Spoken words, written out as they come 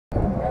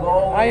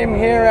I am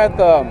here at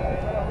the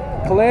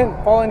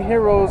Clint Fallen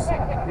Heroes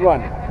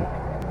run.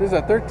 This is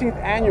a 13th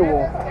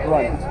annual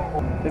run.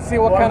 Let's see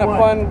what kind of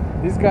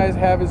fun these guys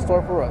have in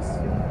store for us.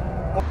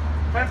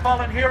 Clint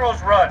Fallen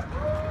Heroes run.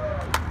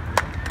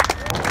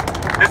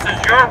 This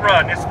is your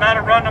run. It's not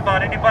a run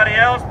about anybody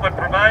else, but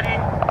providing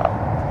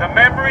the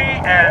memory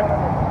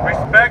and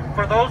respect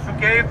for those who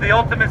gave the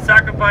ultimate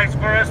sacrifice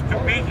for us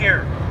to be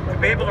here, to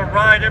be able to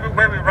ride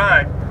everywhere we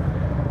ride.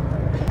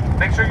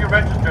 Make sure you're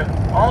registered.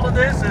 All of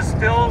this is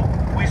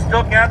we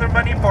still gather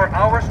money for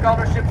our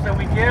scholarships that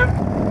we give.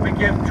 We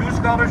give 2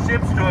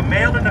 scholarships to a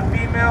male and a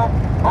female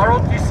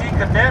JROTC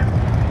cadet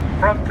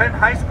from Clint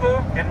High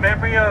School in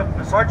memory of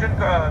Sergeant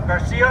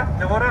Garcia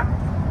Devora,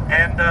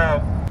 and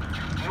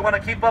we want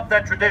to keep up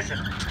that tradition.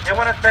 I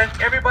want to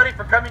thank everybody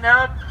for coming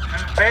out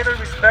and pay their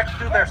respect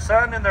to their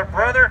son and their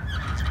brother,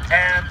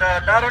 and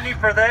not only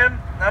for them,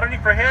 not only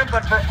for him,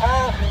 but for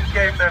all who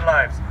gave their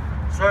lives.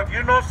 So if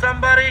you know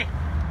somebody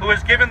who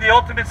has given the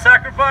ultimate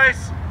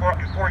sacrifice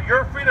for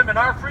your freedom and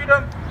our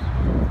freedom,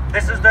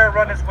 this is their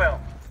run as well.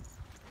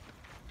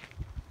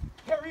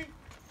 Carry.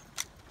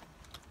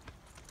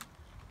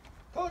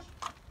 Push.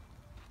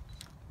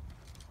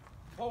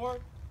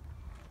 Forward.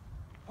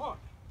 Punch.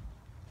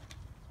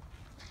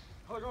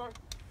 Hold on.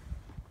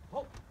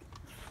 Hold.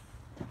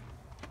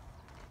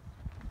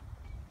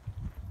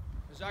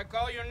 As I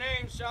call your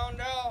name, sound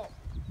out.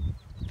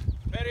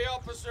 Petty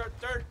Officer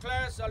 3rd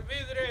Class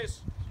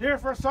Alvidrez. Here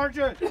for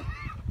Sergeant.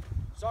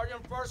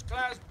 Sergeant 1st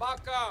Class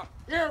Baca.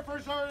 Here for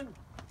Sergeant.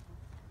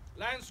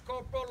 Lance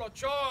Corporal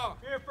Ochoa.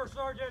 Here for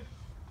Sergeant.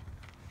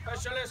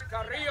 Specialist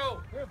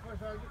Carrillo. Here for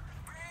Sergeant.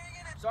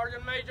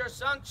 Sergeant Major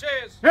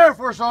Sanchez. Here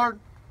for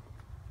Sergeant.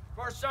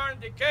 First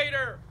Sergeant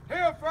Decatur.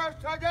 Here for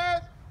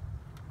Sergeant.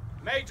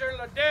 Major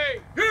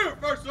Lede. Here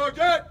for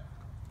Sergeant.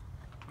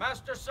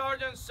 Master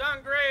Sergeant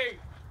Sangre.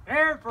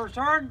 Here for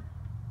Sergeant.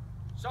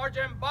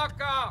 Sergeant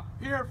Baca.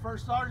 Here for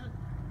Sergeant.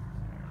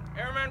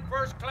 Airman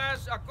 1st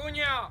Class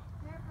Acuña.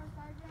 Here for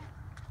Sergeant.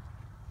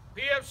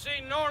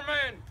 PFC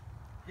Norman.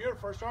 Here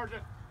for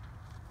Sergeant.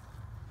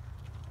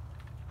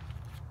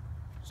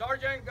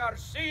 Sergeant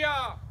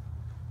Garcia.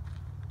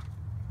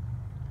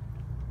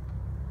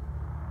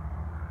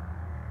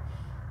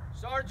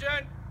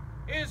 Sergeant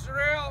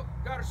Israel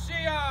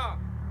Garcia.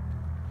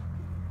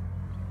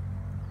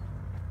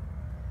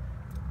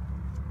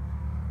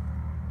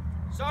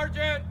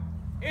 Sergeant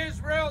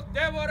Israel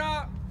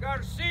Devora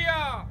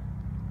Garcia.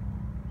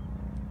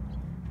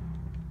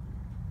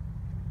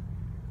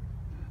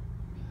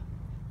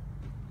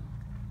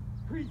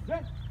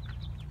 Present.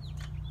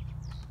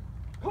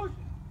 Push.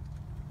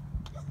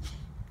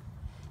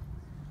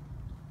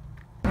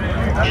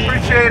 I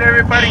appreciate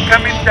everybody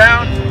coming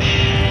down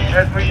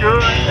as we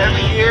do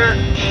every year.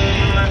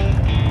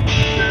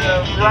 The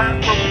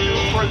run what we do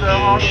for the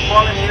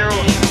Fallen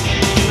Heroes.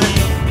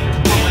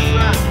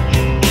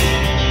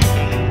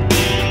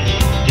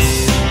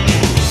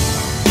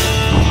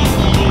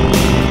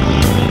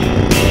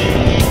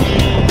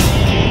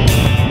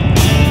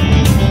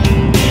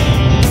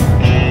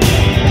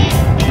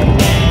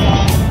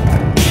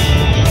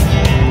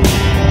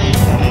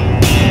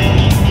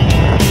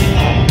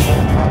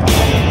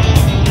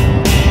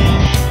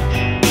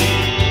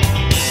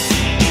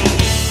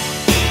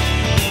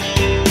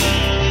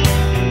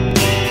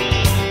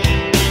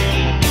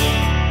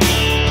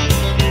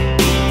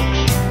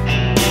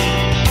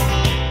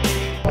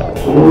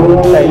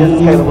 Hey, this is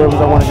Caleb Rivers.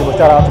 I want to give a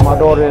shout out to my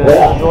daughter in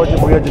Georgia,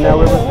 Bria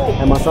Janelle Rivers,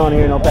 and my son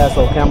here in El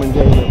Paso, Cameron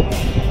J. Rivers.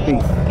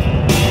 Peace.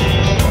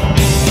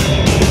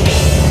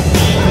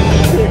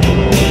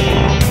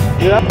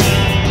 Yeah,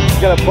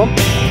 you gotta bump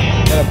it.